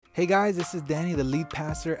Hey guys, this is Danny, the lead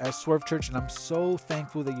pastor at Swerve Church, and I'm so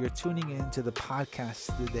thankful that you're tuning in to the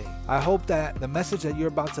podcast today. I hope that the message that you're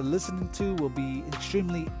about to listen to will be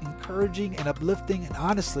extremely encouraging and uplifting, and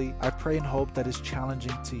honestly, I pray and hope that it's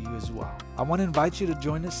challenging to you as well. I want to invite you to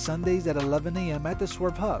join us Sundays at 11 a.m. at the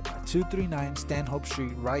Swerve Hub at 239 Stanhope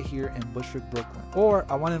Street right here in Bushwick, Brooklyn. Or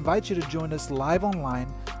I want to invite you to join us live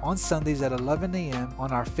online on Sundays at 11 a.m.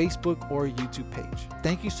 on our Facebook or YouTube page.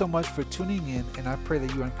 Thank you so much for tuning in, and I pray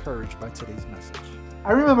that you are encouraged by today's message.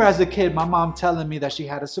 I remember as a kid, my mom telling me that she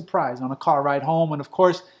had a surprise on a car ride home. And of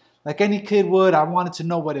course, like any kid would, I wanted to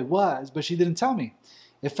know what it was, but she didn't tell me.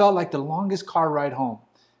 It felt like the longest car ride home.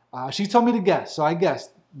 She told me to guess, so I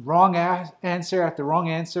guessed. Wrong answer after wrong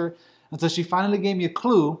answer until she finally gave me a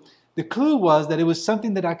clue. The clue was that it was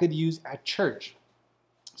something that I could use at church.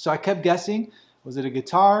 So I kept guessing. Was it a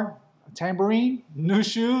guitar, a tambourine, new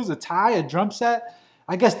shoes, a tie, a drum set?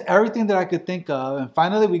 I guessed everything that I could think of, and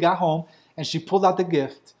finally we got home and she pulled out the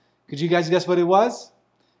gift. Could you guys guess what it was?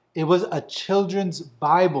 It was a children's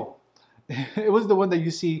Bible. It was the one that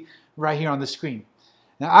you see right here on the screen.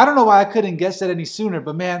 Now, I don't know why I couldn't guess that any sooner,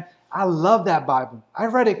 but man, I love that Bible. I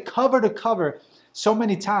read it cover to cover so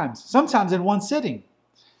many times, sometimes in one sitting.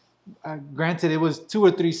 Granted, it was 2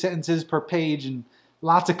 or 3 sentences per page and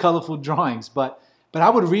lots of colorful drawings, but I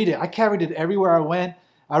would read it. I carried it everywhere I went.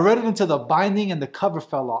 I read it until the binding and the cover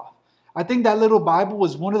fell off. I think that little Bible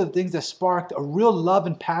was one of the things that sparked a real love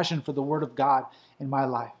and passion for the Word of God in my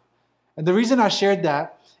life. And the reason I shared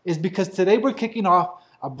that is because today we're kicking off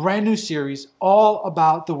a brand new series all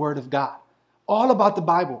about the Word of God, all about the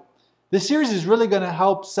Bible. This series is really going to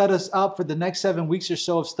help set us up for the next 7 weeks or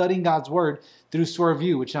so of studying God's Word through Swerve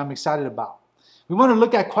U, which I'm excited about. We want to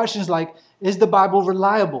look at questions like, is the Bible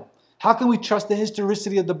reliable? How can we trust the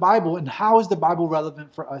historicity of the Bible, and how is the Bible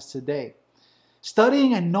relevant for us today?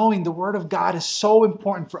 Studying and knowing the Word of God is so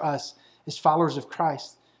important for us as followers of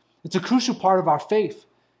Christ. It's a crucial part of our faith,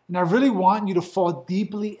 and I really want you to fall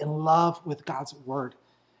deeply in love with God's Word.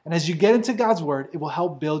 And as you get into God's Word, it will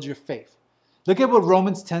help build your faith. Look at what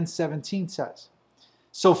Romans 10:17 says.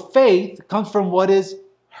 So faith comes from what is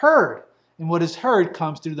heard, and what is heard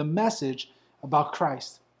comes through the message about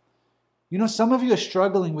Christ. You know, some of you are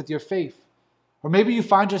struggling with your faith, or maybe you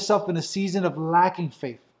find yourself in a season of lacking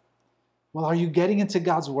faith. Well, are you getting into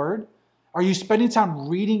God's Word? Are you spending time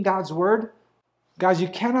reading God's Word? Guys, you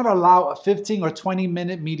cannot allow a 15 or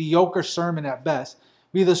 20-minute mediocre sermon at best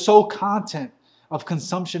be the sole content of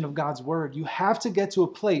consumption of God's Word. You have to get to a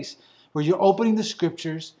place where you're opening the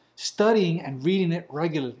Scriptures, studying and reading it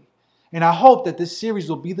regularly. And I hope that this series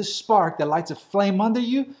will be the spark that lights a flame under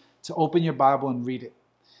you to open your Bible and read it.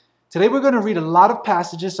 Today we're going to read a lot of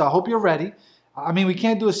passages, so I hope you're ready. I mean, we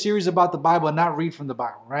can't do a series about the Bible and not read from the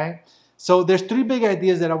Bible, right? So there's 3 big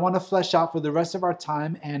ideas that I want to flesh out for the rest of our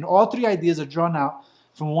time, and all 3 ideas are drawn out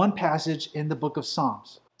from one passage in the book of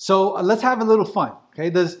Psalms. So let's have a little fun, okay?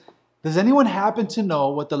 Does anyone happen to know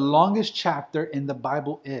what the longest chapter in the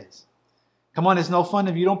Bible is? Come on, it's no fun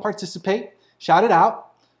if you don't participate. Shout it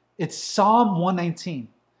out. It's Psalm 119.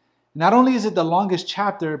 Not only is it the longest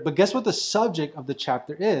chapter, but guess what the subject of the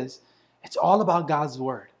chapter is? It's all about God's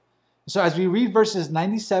Word. So as we read verses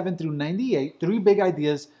 97 through 98, 3 big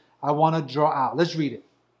ideas I want to draw out. Let's read it.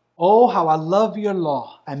 Oh, how I love your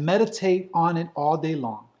law. I meditate on it all day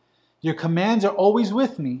long. Your commands are always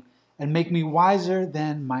with me and make me wiser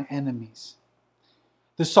than my enemies.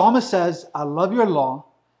 The psalmist says, I love your law.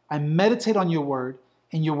 I meditate on your word,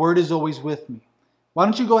 and your word is always with me. Why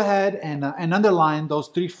don't you go ahead and underline those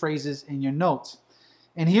 3 phrases in your notes.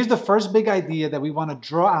 And here's the first big idea that we want to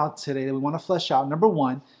draw out today, that we want to flesh out. Number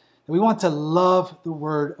 1, that we want to love the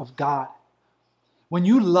Word of God. When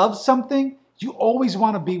you love something, you always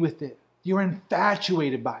want to be with it. You're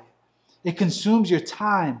infatuated by it. It consumes your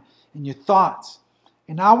time and your thoughts.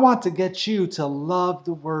 And I want to get you to love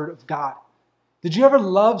the Word of God. Did you ever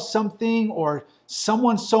love something or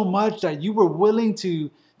someone so much that you were willing to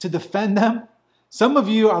defend them? Some of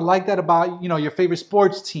you are like that about, your favorite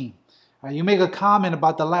sports team. You make a comment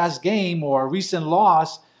about the last game or a recent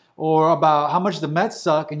loss or about how much the Mets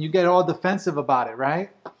suck and you get all defensive about it, right?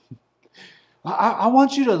 I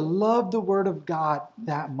want you to love the Word of God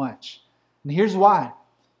that much. And here's why.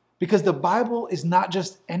 Because the Bible is not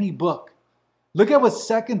just any book. Look at what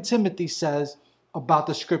 2 Timothy says about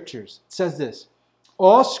the Scriptures. It says this,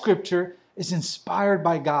 all Scripture is inspired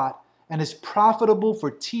by God and is profitable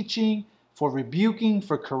for teaching, for rebuking,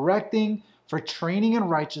 for correcting, for training in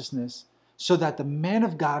righteousness, so that the man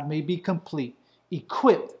of God may be complete,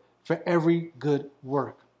 equipped for every good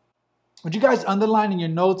work. Would you guys underline in your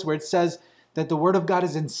notes where it says that the Word of God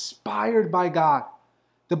is inspired by God?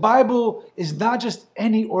 The Bible is not just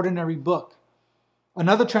any ordinary book.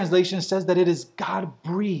 Another translation says that it is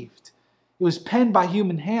God-breathed. It was penned by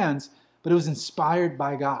human hands, but it was inspired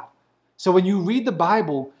by God. So when you read the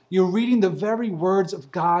Bible, you're reading the very words of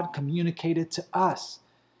God communicated to us.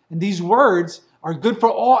 And these words are good for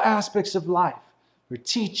all aspects of life. For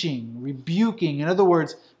teaching, rebuking, in other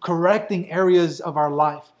words, correcting areas of our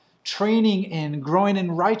life, training in, growing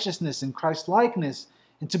in righteousness and Christ-likeness,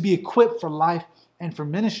 and to be equipped for life and for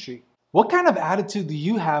ministry. What kind of attitude do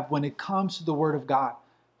you have when it comes to the Word of God?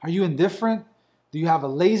 Are you indifferent? Do you have a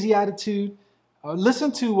lazy attitude?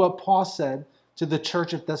 Listen to what Paul said to the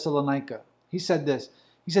church of Thessalonica. He said this.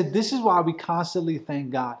 He said, "This is why we constantly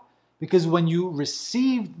thank God, because when you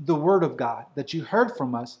received the Word of God that you heard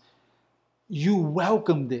from us, you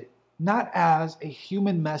welcomed it, not as a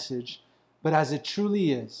human message, but as it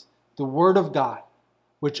truly is, the Word of God,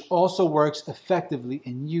 which also works effectively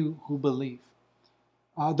in you who believe."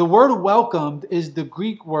 The word welcomed is the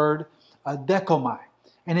Greek word dekomai,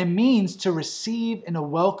 and it means to receive in a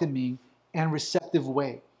welcoming and receptive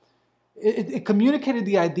way. It communicated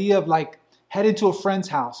the idea of like heading to a friend's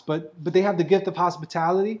house, but they have the gift of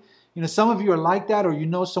hospitality. You know, some of you are like that, or you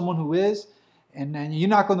know someone who is, and then you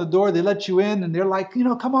knock on the door, they let you in, and they're like, you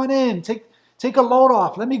know, come on in, take a load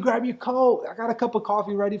off, let me grab your coat, I got a cup of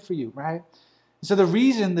coffee ready for you, right? So the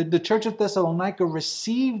reason that the church of Thessalonica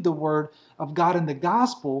received the word of God in the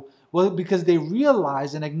gospel was because they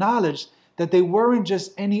realized and acknowledged that they weren't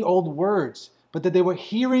just any old words, but that they were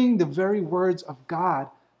hearing the very words of God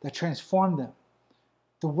that transformed them.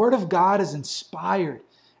 The word of God is inspired,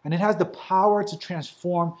 and it has the power to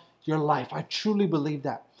transform your life. I truly believe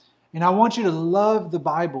that. And I want you to love the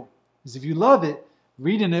Bible, because if you love it,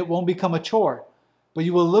 reading it won't become a chore, but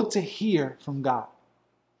you will look to hear from God.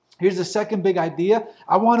 Here's the second big idea.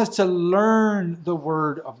 I want us to learn the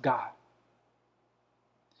Word of God.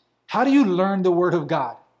 How do you learn the Word of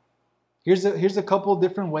God? Here's a couple of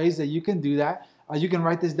different ways that you can do that. You can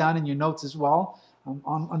write this down in your notes as well.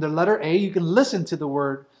 On the letter A, you can listen to the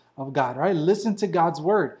Word of God, right? Listen to God's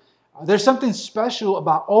Word. There's something special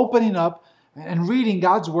about opening up and reading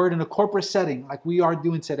God's Word in a corporate setting like we are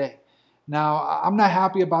doing today. Now, I'm not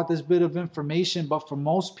happy about this bit of information, but for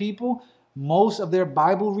most people, most of their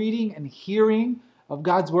Bible reading and hearing of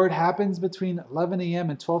God's Word happens between 11 a.m.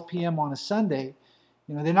 and 12 p.m. on a Sunday.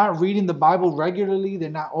 You know, they're not reading the Bible regularly. They're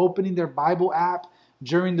not opening their Bible app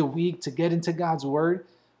during the week to get into God's Word.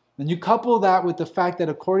 And you couple that with the fact that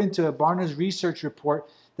according to a Barna's research report,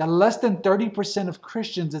 that less than 30% of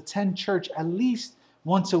Christians attend church at least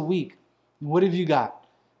once a week. And what have you got?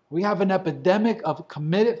 We have an epidemic of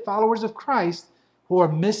committed followers of Christ who are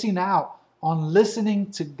missing out on listening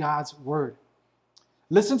to God's Word.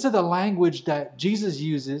 Listen to the language that Jesus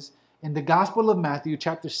uses in the Gospel of Matthew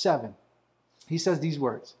chapter 7. He says these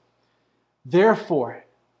words, "Therefore,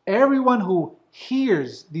 everyone who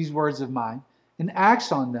hears these words of mine and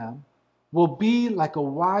acts on them will be like a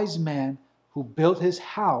wise man who built his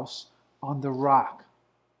house on the rock."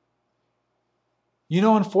 You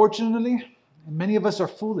know, unfortunately, many of us are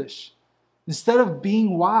foolish. Instead of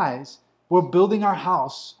being wise, we're building our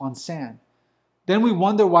house on sand. Then we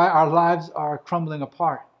wonder why our lives are crumbling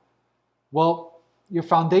apart. Well, your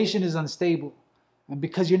foundation is unstable, and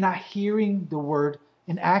because you're not hearing the Word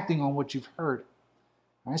and acting on what you've heard.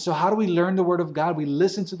 All right, so how do we learn the Word of God? We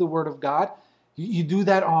listen to the Word of God. You do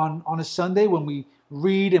that on a Sunday when we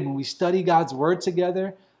read and when we study God's Word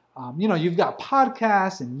together. You've got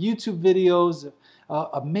podcasts and YouTube videos,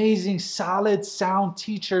 amazing, solid, sound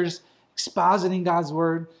teachers expositing God's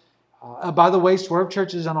Word. By the way, Swerve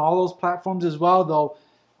Church is on all those platforms as well, though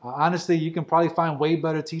honestly, you can probably find way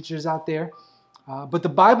better teachers out there. But the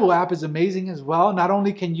Bible app is amazing as well. Not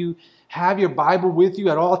only can you have your Bible with you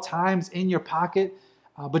at all times in your pocket,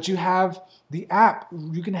 but you have the app.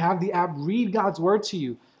 You can have the app read God's Word to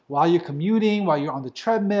you while you're commuting, while you're on the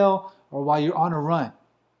treadmill, or while you're on a run.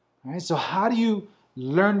 All right, so how do you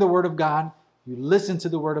learn the Word of God? You listen to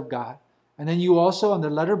the Word of God. And then you also, on the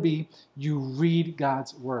letter B, you read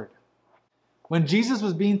God's Word. When Jesus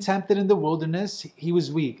was being tempted in the wilderness, he was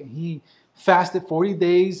weak, and he fasted 40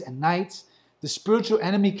 days and nights. The spiritual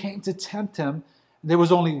enemy came to tempt him. There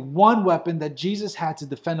was only one weapon that Jesus had to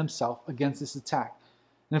defend himself against this attack.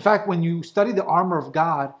 And in fact, when you study the armor of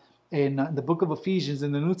God in the book of Ephesians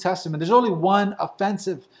in the New Testament, there's only one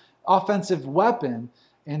offensive weapon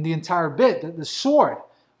in the entire bit, the sword,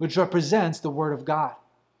 which represents the Word of God.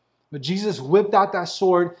 But Jesus whipped out that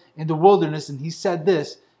sword in the wilderness, and he said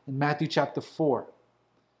this in Matthew chapter 4.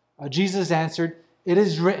 Jesus answered, "It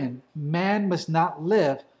is written, man must not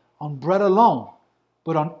live on bread alone,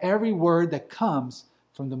 but on every word that comes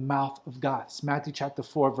from the mouth of God. It's Matthew chapter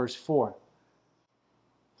 4, verse 4.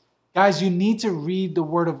 Guys, you need to read the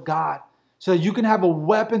Word of God so that you can have a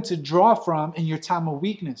weapon to draw from in your time of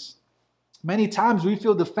weakness. Many times we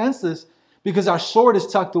feel defenseless because our sword is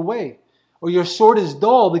tucked away, or your sword is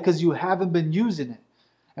dull because you haven't been using it.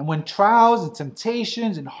 And when trials and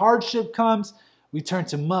temptations and hardship comes, we turn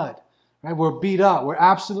to mud. Right? We're beat up. We're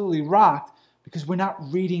absolutely rocked because we're not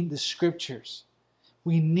reading the scriptures.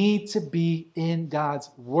 We need to be in God's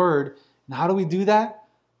Word. And how do we do that?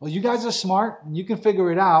 Well, you guys are smart and you can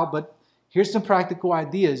figure it out, but here's some practical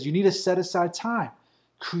ideas. You need to set aside time.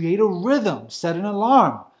 Create a rhythm. Set an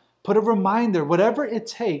alarm. Put a reminder, whatever it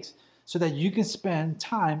takes, so that you can spend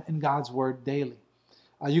time in God's Word daily.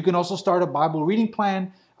 You can also start a Bible reading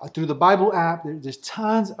plan through the Bible app. There's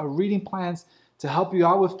tons of reading plans to help you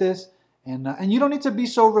out with this. And you don't need to be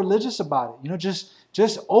so religious about it.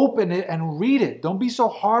 Just open it and read it. Don't be so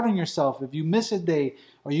hard on yourself if you miss a day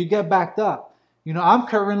or you get backed up. I'm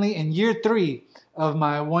currently in year 3 of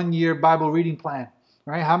my 1-year Bible reading plan.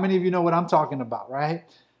 Right? How many of you know what I'm talking about, right?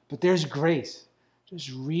 But there's grace.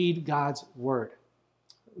 Just read God's Word.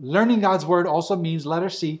 Learning God's Word also means, letter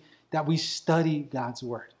C, that we study God's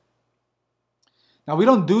Word. Now, we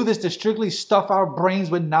don't do this to strictly stuff our brains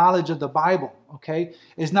with knowledge of the Bible, okay?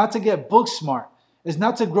 It's not to get book smart. It's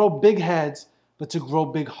not to grow big heads, but to grow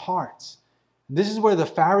big hearts. And this is where the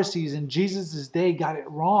Pharisees in Jesus' day got it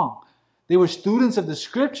wrong. They were students of the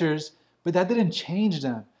Scriptures, but that didn't change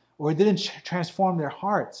them, or it didn't transform their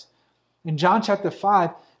hearts. In John chapter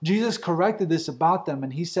 5, Jesus corrected this about them,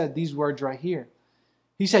 and he said these words right here.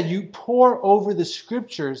 He said, you pore over the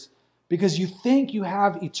Scriptures because you think you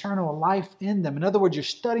have eternal life in them. In other words, you're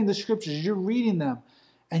studying the Scriptures, you're reading them,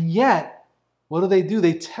 and yet, what do?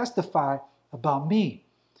 They testify about me.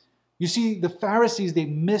 You see, the Pharisees, they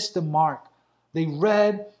missed the mark. They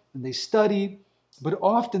read and they studied, but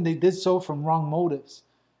often they did so from wrong motives.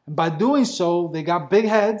 And by doing so, they got big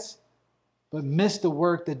heads, but missed the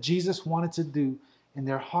work that Jesus wanted to do in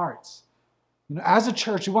their hearts. As a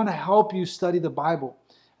church, we want to help you study the Bible.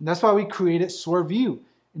 And that's why we created Swerve U.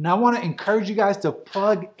 And I want to encourage you guys to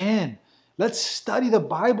plug in. Let's study the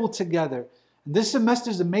Bible together. And this semester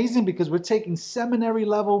is amazing because we're taking a seminary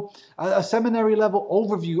level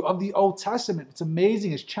overview of the Old Testament. It's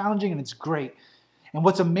amazing, it's challenging, and it's great. And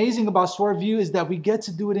what's amazing about Swerve U is that we get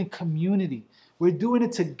to do it in community. We're doing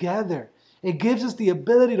it together. It gives us the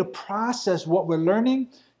ability to process what we're learning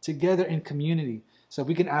together in community. So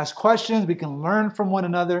we can ask questions, we can learn from one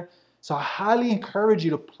another. So I highly encourage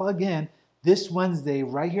you to plug in this Wednesday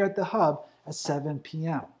right here at the Hub at 7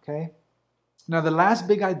 p.m., okay? Now, the last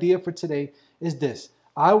big idea for today is this.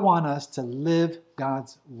 I want us to live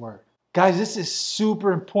God's Word. Guys, this is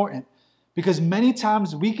super important because many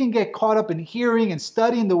times we can get caught up in hearing and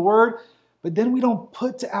studying the Word, but then we don't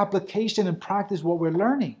put to application and practice what we're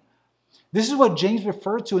learning. This is what James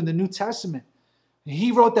referred to in the New Testament.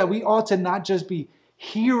 He wrote that we ought to not just be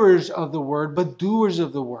hearers of the Word, but doers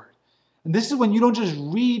of the Word. And this is when you don't just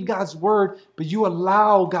read God's Word, but you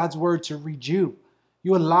allow God's Word to read you.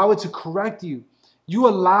 You allow it to correct you. You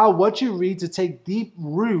allow what you read to take deep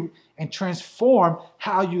root and transform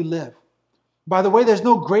how you live. By the way, there's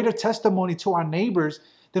no greater testimony to our neighbors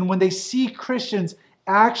than when they see Christians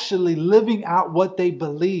actually living out what they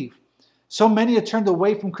believe. So many are turned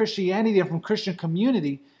away from Christianity and from Christian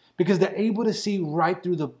community because they're able to see right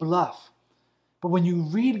through the bluff. But when you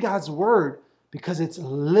read God's Word, because it's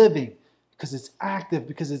living, because it's active,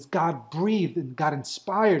 because it's God-breathed and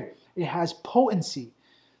God-inspired, it has potency.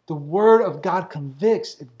 The Word of God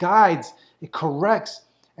convicts, it guides, it corrects,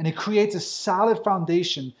 and it creates a solid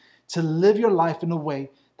foundation to live your life in a way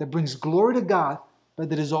that brings glory to God, but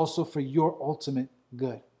that is also for your ultimate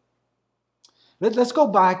good. Let's go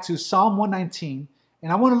back to Psalm 119,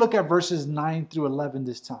 and I want to look at verses 9 through 11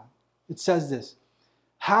 this time. It says this,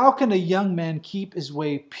 how can a young man keep his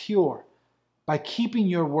way pure? By keeping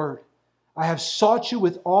your word. I have sought you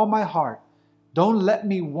with all my heart. Don't let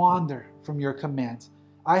me wander from your commands.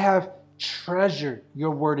 I have treasured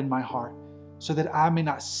your word in my heart so that I may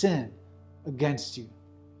not sin against you.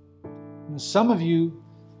 Some of you,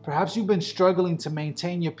 perhaps you've been struggling to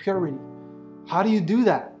maintain your purity. How do you do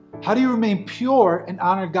that? How do you remain pure and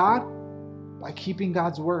honor God? By keeping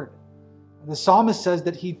God's word. The psalmist says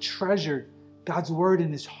that he treasured God's word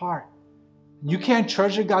in his heart. You can't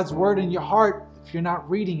treasure God's word in your heart if you're not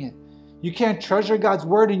reading it. You can't treasure God's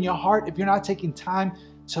word in your heart if you're not taking time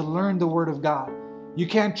to learn the word of God. You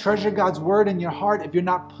can't treasure God's word in your heart if you're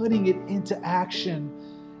not putting it into action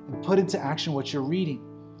and put into action what you're reading.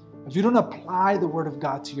 If you don't apply the word of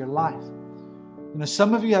God to your life.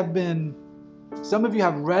 Some of you have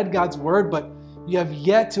read God's word, but You have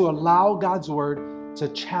yet to allow God's word to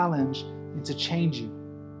challenge and to change you.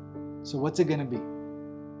 So what's it going to be?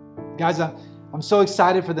 Guys, I'm so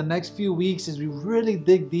excited for the next few weeks as we really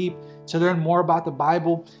dig deep to learn more about the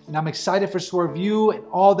Bible. And I'm excited for Swerve U and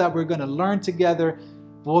all that we're going to learn together.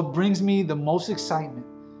 But what brings me the most excitement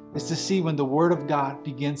is to see when the Word of God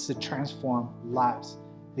begins to transform lives.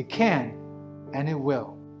 It can and it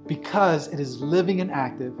will, because it is living and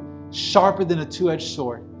active, sharper than a two-edged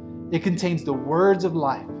sword. It contains the words of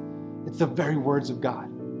life. It's the very words of God.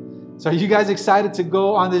 So are you guys excited to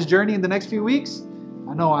go on this journey in the next few weeks?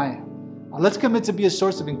 I know I am. Let's commit to be a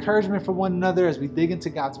source of encouragement for one another as we dig into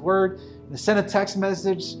God's Word. And send a text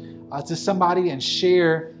message to somebody and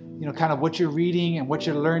share, kind of what you're reading and what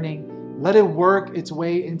you're learning. Let it work its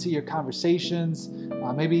way into your conversations.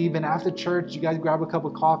 Maybe even after church, you guys grab a cup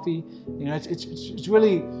of coffee. It's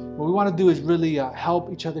really, what we want to do is really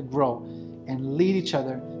help each other grow and lead each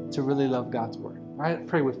other to really love God's Word. All right,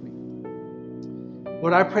 pray with me.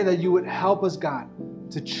 Lord, I pray that you would help us, God,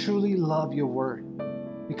 to truly love your Word,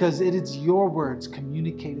 because it is your words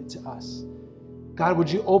communicated to us. God, would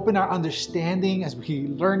you open our understanding as we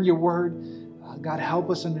learn your word? God, help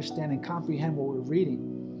us understand and comprehend what we're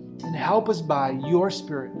reading. And help us by your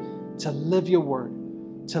Spirit to live your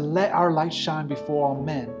word, to let our light shine before all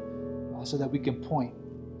men so that we can point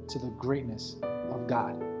to the greatness of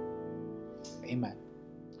God. Amen.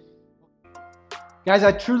 Guys,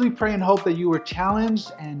 I truly pray and hope that you were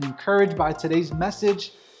challenged and encouraged by today's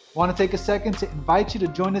message. I want to take a second to invite you to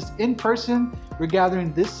join us in person. We're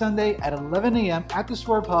gathering this Sunday at 11 a.m. at the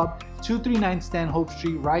Swerve Hub, 239 Stanhope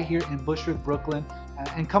Street, right here in Bushwick, Brooklyn.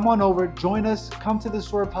 And come on over, join us, come to the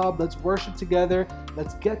Swerve Hub. Let's worship together.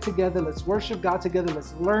 Let's get together. Let's worship God together.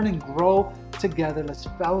 Let's learn and grow together. Let's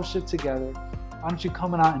fellowship together. Why don't you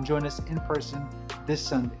come on out and join us in person this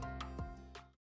Sunday?